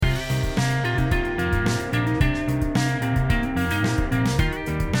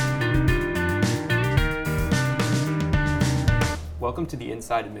Welcome to the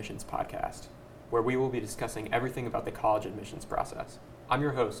Inside Admissions Podcast, where we will be discussing everything about the college admissions process. I'm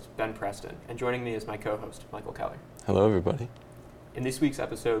your host, Ben Preston, and joining me is my co-host, Michael Keller. Hello, everybody. In this week's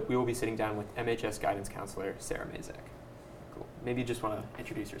episode, we will be sitting down with MHS guidance counselor, Sarah Mazak. Cool. Maybe you just want to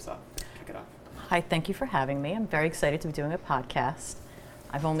introduce yourself. Kick it off. Hi, thank you for having me. I'm very excited to be doing a podcast.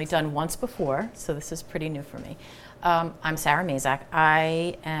 I've only done once before, so this is pretty new for me. I'm Sarah Mazak.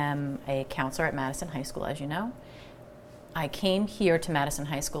 I am a counselor at Madison High School, as you know. I came here to Madison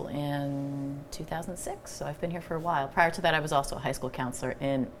High School in 2006, so I've been here for a while. Prior to that, I was also a high school counselor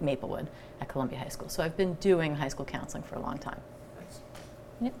in Maplewood at Columbia High School. So I've been doing high school counseling for a long time. Nice.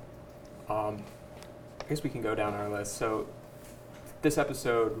 Yep. I guess we can go down our list. So this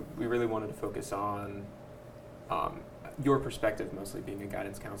episode, we really wanted to focus on your perspective, mostly being a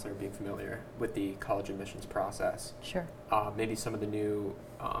guidance counselor, being familiar with the college admissions process. Sure. Maybe some of the new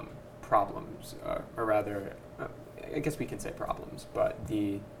problems, or rather, I guess we can say problems, but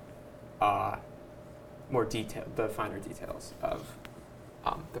the more detail, the finer details of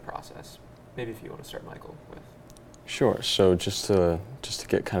the process. Maybe if you want to start, Michael, with. Sure. So just to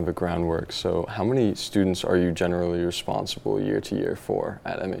get kind of a groundwork, so how many students are you generally responsible year to year for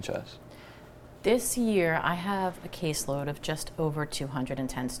at MHS? This year, I have a caseload of just over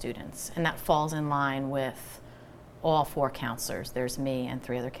 210 students, and that falls in line with all four counselors. There's me and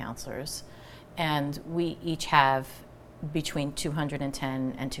three other counselors, and we each have between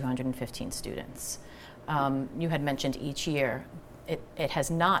 210 and 215 students. You had mentioned each year. It has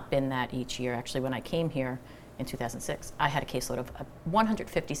not been that each year. Actually, when I came here in 2006, I had a caseload of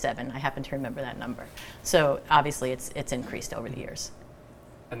 157. I happen to remember that number. So obviously, it's increased over the years.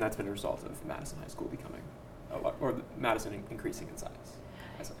 And that's been a result of Madison High School becoming a lot, or Madison increasing in size.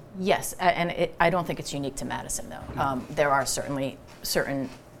 Yes, and I don't think it's unique to Madison, though. There are certainly certain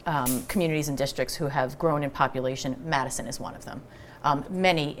communities and districts who have grown in population. Madison is one of them.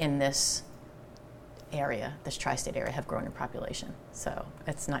 Many in this area, this tri-state area, have grown in population. So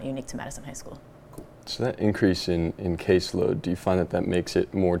it's not unique to Madison High School. Cool. So that increase in caseload, do you find that makes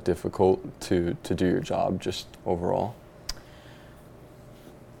it more difficult to do your job just overall?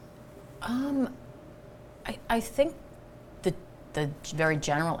 I think the very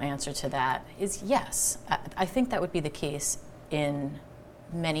general answer to that is yes. I think that would be the case in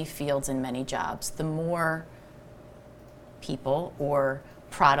many fields and many jobs. The more people or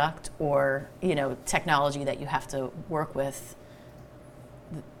product or technology that you have to work with,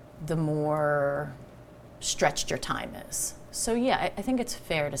 the more stretched your time is. So yeah, I think it's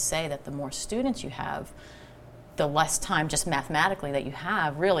fair to say that the more students you have, the less time just mathematically that you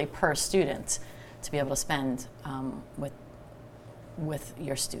have really per student to be able to spend with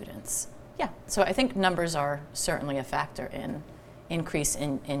your students. Yeah, so I think numbers are certainly a factor in increase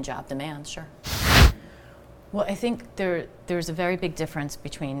in job demand, sure. Well, I think there's a very big difference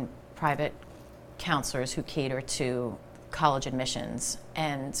between private counselors who cater to college admissions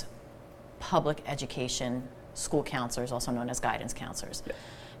and public education school counselors, also known as guidance counselors. Yeah.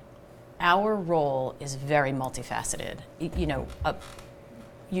 Our role is very multifaceted.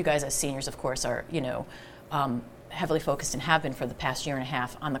 You guys as seniors, of course, are heavily focused and have been for the past year and a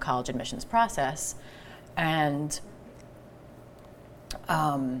half on the college admissions process, and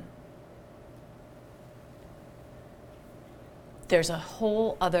there's a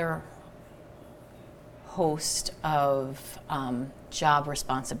whole other host of job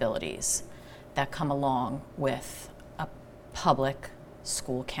responsibilities that come along with a public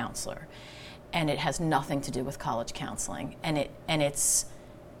school counselor, and it has nothing to do with college counseling, and it's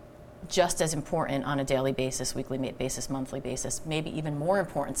just as important on a daily basis, weekly basis, monthly basis, maybe even more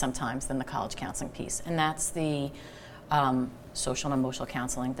important sometimes than the college counseling piece, and that's the social and emotional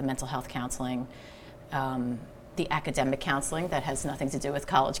counseling, the mental health counseling, the academic counseling that has nothing to do with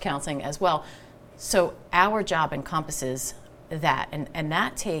college counseling as well. So our job encompasses that, and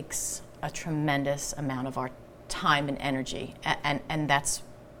that takes a tremendous amount of our time and energy, and that's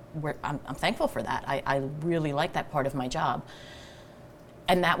where I'm thankful for that. I really like that part of my job.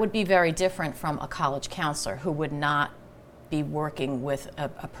 And that would be very different from a college counselor who would not be working with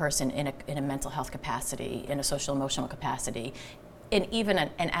a person in a mental health capacity, in a social emotional capacity, in even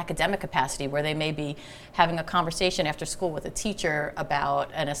an academic capacity where they may be having a conversation after school with a teacher about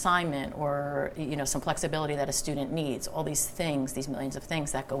an assignment or some flexibility that a student needs. All these things, these millions of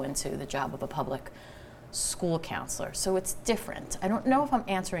things that go into the job of a public school counselor. So it's different. I don't know if I'm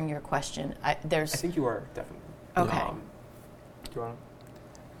answering your question. I think you are, definitely. Okay. Do you want to?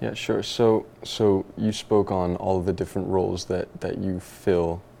 Yeah, sure. So you spoke on all of the different roles that you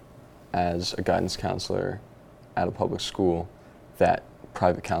fill as a guidance counselor at a public school that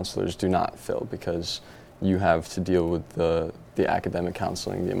private counselors do not fill, because you have to deal with the the academic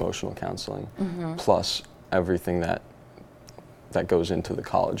counseling, the emotional counseling, plus everything that goes into the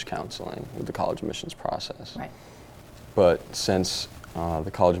college counseling with the college admissions process. Right. But since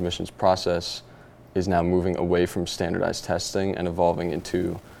the college admissions process is now moving away from standardized testing and evolving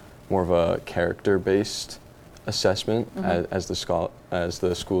into more of a character-based assessment as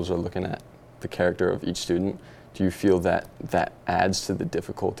the schools are looking at the character of each student, do you feel that that adds to the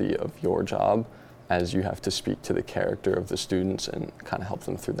difficulty of your job as you have to speak to the character of the students and kind of help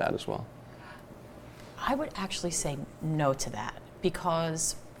them through that as well? I would actually say no to that,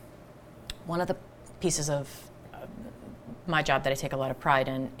 because one of the pieces of my job that I take a lot of pride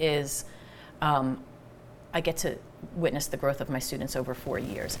in is I get to witness the growth of my students over 4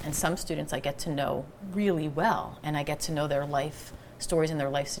 years. And some students I get to know really well, and I get to know their life stories and their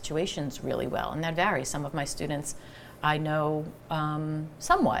life situations really well. And that varies. Some of my students I know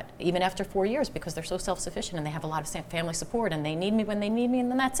somewhat, even after 4 years, because they're so self-sufficient and they have a lot of family support and they need me when they need me,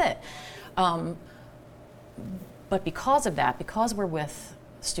 and then that's it. But because of that, because we're with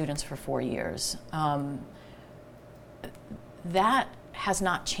students for 4 years, that has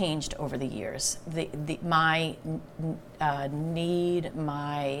not changed over the years. My need,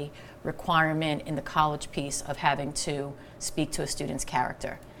 my requirement in the college piece of having to speak to a student's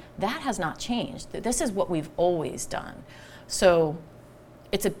character, that has not changed. This is what we've always done. So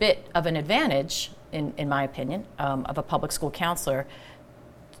it's a bit of an advantage, in my opinion, of a public school counselor,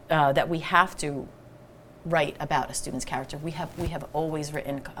 that we have to write about a student's character. We have always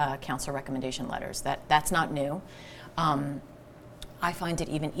written counselor recommendation letters. That's not new. I find it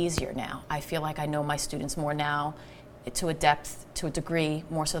even easier now. I feel like I know my students more now, to a depth, to a degree,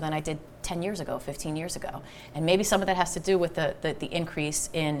 more so than I did 10 years ago, 15 years ago. And maybe some of that has to do with the increase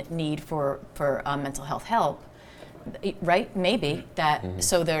in need for mental health help, right? Maybe that.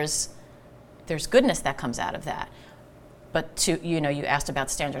 So there's goodness that comes out of that. But you asked about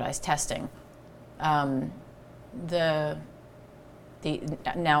standardized testing. Now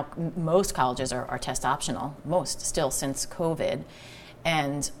most colleges are test optional, most still since COVID.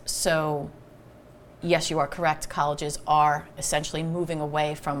 And so, yes, you are correct, colleges are essentially moving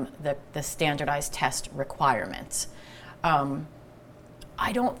away from the standardized test requirements.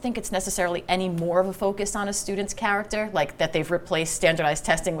 I don't think it's necessarily any more of a focus on a student's character, like that they've replaced standardized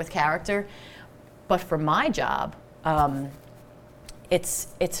testing with character. But for my job,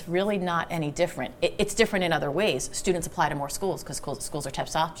 it's really not any different. It's different in other ways. Students apply to more schools because schools are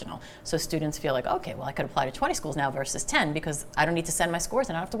test optional. So students feel like, okay, well, I could apply to 20 schools now versus 10 because I don't need to send my scores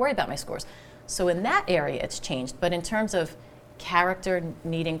and I don't have to worry about my scores. So in that area, it's changed. But in terms of character,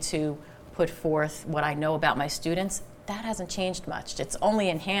 needing to put forth what I know about my students, that hasn't changed much. It's only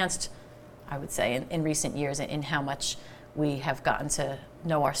enhanced, I would say, in recent years in how much we have gotten to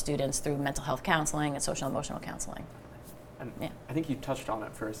know our students through mental health counseling and social emotional counseling. And yeah. I think you touched on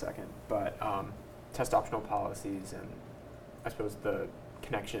it for a second, but test optional policies and I suppose the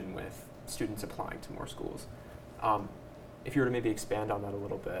connection with students applying to more schools. If you were to maybe expand on that a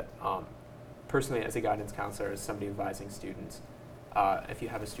little bit, personally as a guidance counselor, as somebody advising students, if you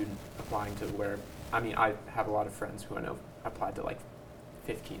have a student applying to I have a lot of friends who I know applied to like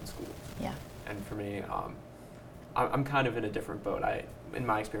 15 schools. Yeah. And for me, I'm kind of in a different boat. In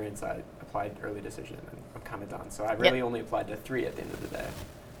my experience, I applied early decision and I'm kind of done. So I really only applied to 3 at the end of the day.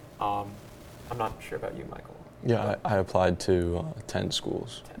 I'm not sure about you, Michael. Yeah, I applied to 10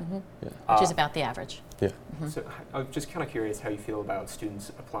 schools. 10. Mm-hmm. Yeah. Which is about the average. Yeah. Mm-hmm. So I'm just kind of curious how you feel about students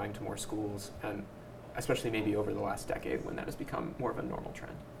applying to more schools, and especially maybe over the last decade when that has become more of a normal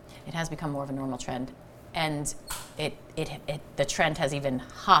trend. It has become more of a normal trend. And the trend has even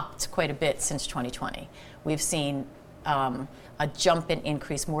hopped quite a bit since 2020. We've seen a jump in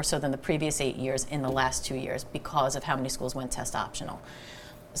increase more so than the previous 8 years in the last 2 years because of how many schools went test optional.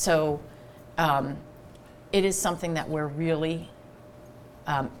 So it is something that we're really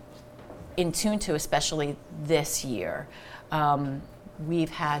in tune to, especially this year.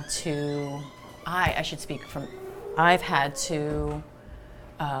 We've had to, I should speak from, I've had to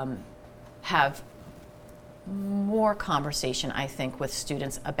have more conversation, I think, with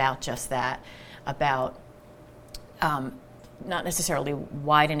students about just that, about not necessarily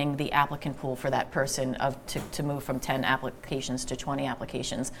widening the applicant pool for that person to move from 10 applications to 20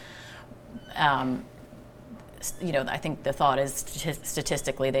 applications. I think the thought is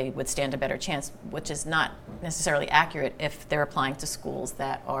statistically they would stand a better chance, which is not necessarily accurate if they're applying to schools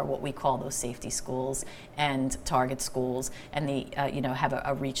that are what we call those safety schools and target schools, and have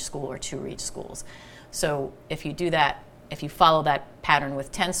a reach school or 2 reach schools. So if you do that, if you follow that pattern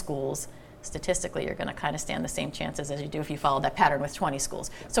with 10 schools, statistically you're going to kind of stand the same chances as you do if you follow that pattern with 20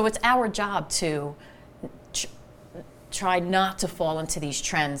 schools. So it's our job to try not to fall into these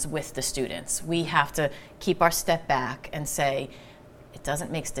trends with the students. We have to keep our step back and say, it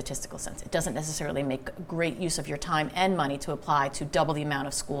doesn't make statistical sense. It doesn't necessarily make great use of your time and money to apply to double the amount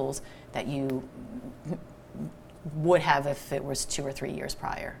of schools that you would have if it was 2 or 3 years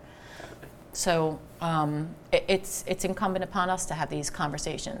prior. So it's incumbent upon us to have these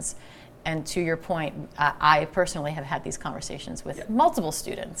conversations. And to your point, I personally have had these conversations with multiple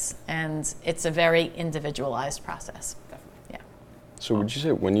students, and it's a very individualized process. Definitely. Yeah. So would you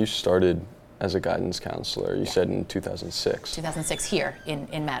say when you started as a guidance counselor, you said in 2006? 2006 here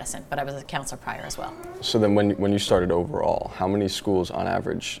in Madison, but I was a counselor prior as well. So then when you started overall, how many schools on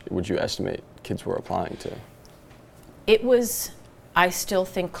average would you estimate kids were applying to? It was, I still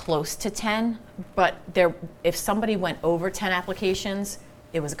think, close to 10, but if somebody went over 10 applications,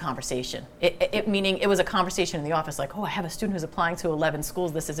 it was a conversation. Meaning it was a conversation in the office like, oh, I have a student who's applying to 11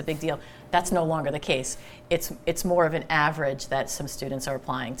 schools, this is a big deal. That's no longer the case. It's more of an average that some students are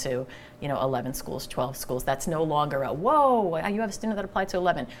applying to, 11 schools, 12 schools. That's no longer a, whoa, you have a student that applied to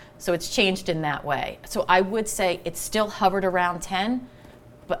 11. So it's changed in that way. So I would say it still hovered around 10,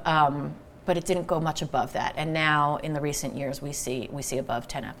 but it didn't go much above that. And now in the recent years, we see above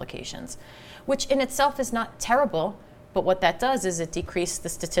 10 applications, which in itself is not terrible. But what that does is it decreases the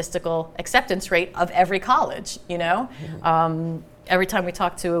statistical acceptance rate of every college, Mm-hmm. Every time we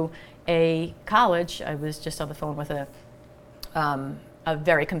talk to a college, I was just on the phone with a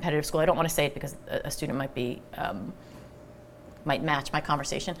very competitive school. I don't want to say it because a student might match my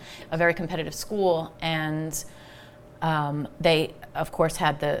conversation. A very competitive school, and they, of course,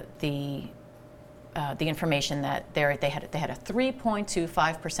 had the information that they had a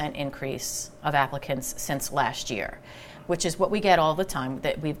 3.25% increase of applicants since last year, which is what we get all the time.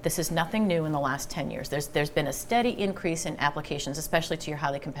 This is nothing new in the last 10 years. There's been a steady increase in applications, especially to your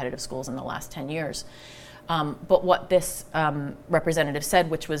highly competitive schools, in the last 10 years. But what this representative said,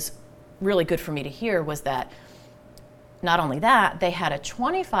 which was really good for me to hear, was that not only that, they had a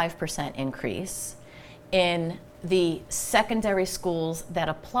 25% increase in the secondary schools that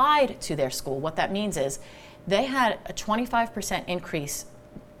applied to their school. What that means is they had a 25% increase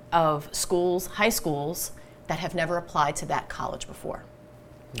of schools, high schools, that have never applied to that college before.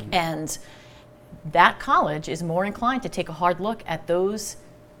 Mm-hmm. And that college is more inclined to take a hard look at those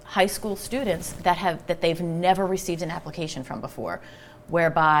high school students that they've never received an application from before.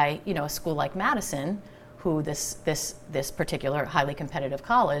 Whereby, a school like Madison, who this particular highly competitive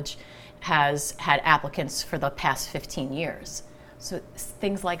college has had applicants for the past 15 years. So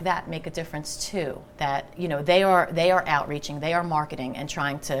things like that make a difference too, that they are outreaching, they are marketing and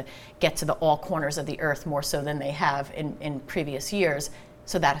trying to get to all corners of the earth more so than they have in previous years.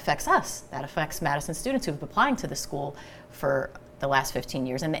 So that affects us. That affects Madison students who've been applying to the school for the last 15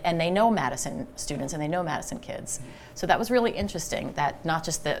 years. And they know Madison students and they know Madison kids. Mm-hmm. So that was really interesting, that not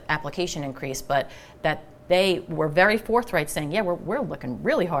just the application increase, but that they were very forthright saying, yeah, we're looking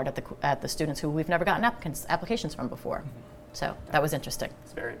really hard at the students who we've never gotten applications from before. Mm-hmm. So that was interesting.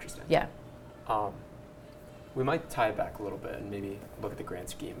 It's very interesting. Yeah. We might tie it back a little bit and maybe look at the grand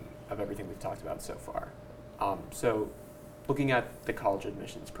scheme of everything we've talked about so far. So looking at the college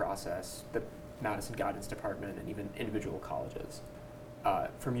admissions process, the Madison Guidance Department, and even individual colleges,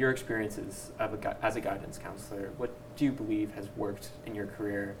 from your experiences as a guidance counselor, what do you believe has worked in your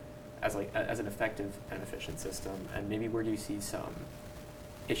career as an effective and efficient system, and maybe where do you see some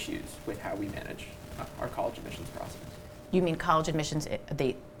issues with how we manage our college admissions process? You mean college admissions,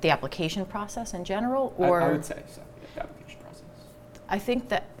 the application process in general, or? I would say so. Yeah, the application process. I think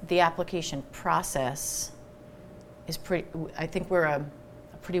that the application process is pretty. I think we're a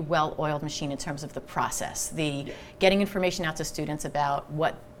pretty well-oiled machine in terms of the process. Getting information out to students about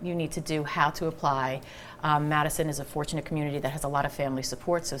what you need to do, how to apply. Madison is a fortunate community that has a lot of family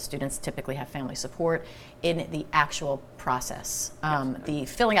support, so students typically have family support in the actual process. The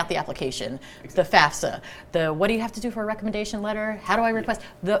filling out the application, exactly. The FAFSA, the what do you have to do for a recommendation letter, how do I request,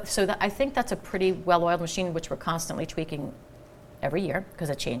 I think that's a pretty well-oiled machine which we're constantly tweaking every year because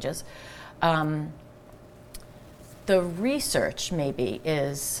it changes. The research maybe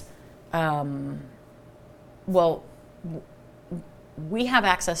is, we have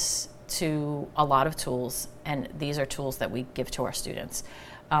access to a lot of tools, and these are tools that we give to our students.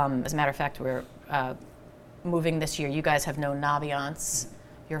 As a matter of fact, we're moving this year. You guys have known Naviance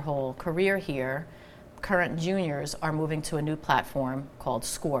your whole career here. Current juniors are moving to a new platform called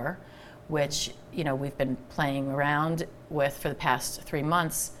SCORE, which we've been playing around with for the past 3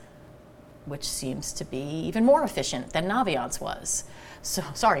 months, which seems to be even more efficient than Naviance was. So,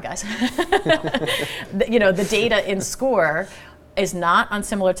 sorry guys. The data in SCORE is not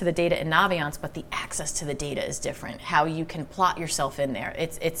unsimilar to the data in Naviance, but the access to the data is different. How you can plot yourself in there,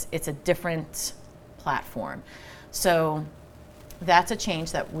 it's a different platform. So that's a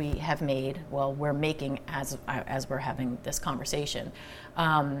change that we have made. Well, we're making as we're having this conversation.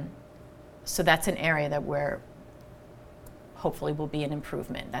 So that's an area that we're hopefully will be an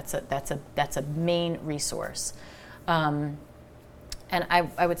improvement. That's a main resource. And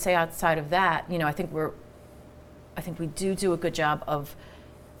I would say outside of that, I think we do a good job of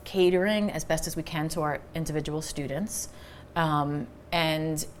catering as best as we can to our individual students,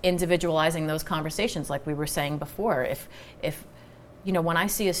 and individualizing those conversations, like we were saying before. If when I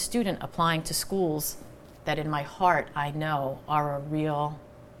see a student applying to schools that in my heart I know are a real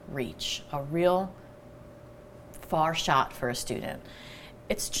reach, a real far shot for a student,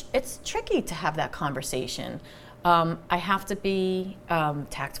 it's tricky to have that conversation. I have to be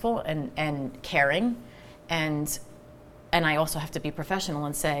tactful and caring, and I also have to be professional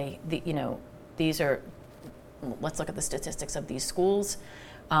and say, these are, let's look at the statistics of these schools.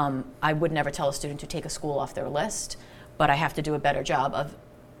 I would never tell a student to take a school off their list, but I have to do a better job of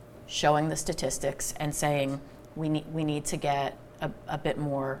showing the statistics and saying we need to get a bit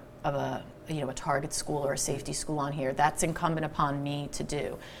more of a target school or a safety school on here. That's incumbent upon me to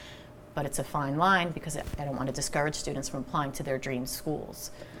do. But it's a fine line because I don't want to discourage students from applying to their dream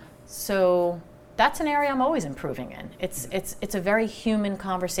schools. So that's an area I'm always improving in. It's a very human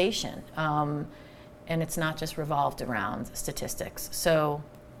conversation, and it's not just revolved around statistics. So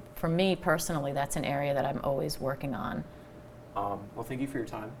for me personally, that's an area that I'm always working on. Well, thank you for your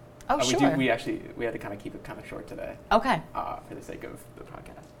time. Oh, sure. We had to kind of keep it kind of short today. Okay. For the sake of the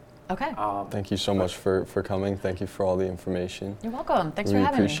podcast. Okay. Thank you so much for coming. Thank you for all the information. You're welcome. Thanks for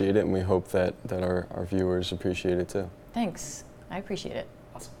having me. We appreciate it, and we hope that our viewers appreciate it too. Thanks. I appreciate it.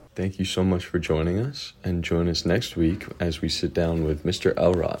 Awesome. Thank you so much for joining us, and join us next week as we sit down with Mr.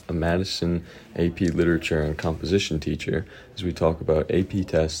 Elrott, a Madison AP Literature and Composition teacher, as we talk about AP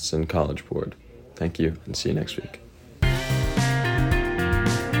tests and College Board. Thank you, and see you next week.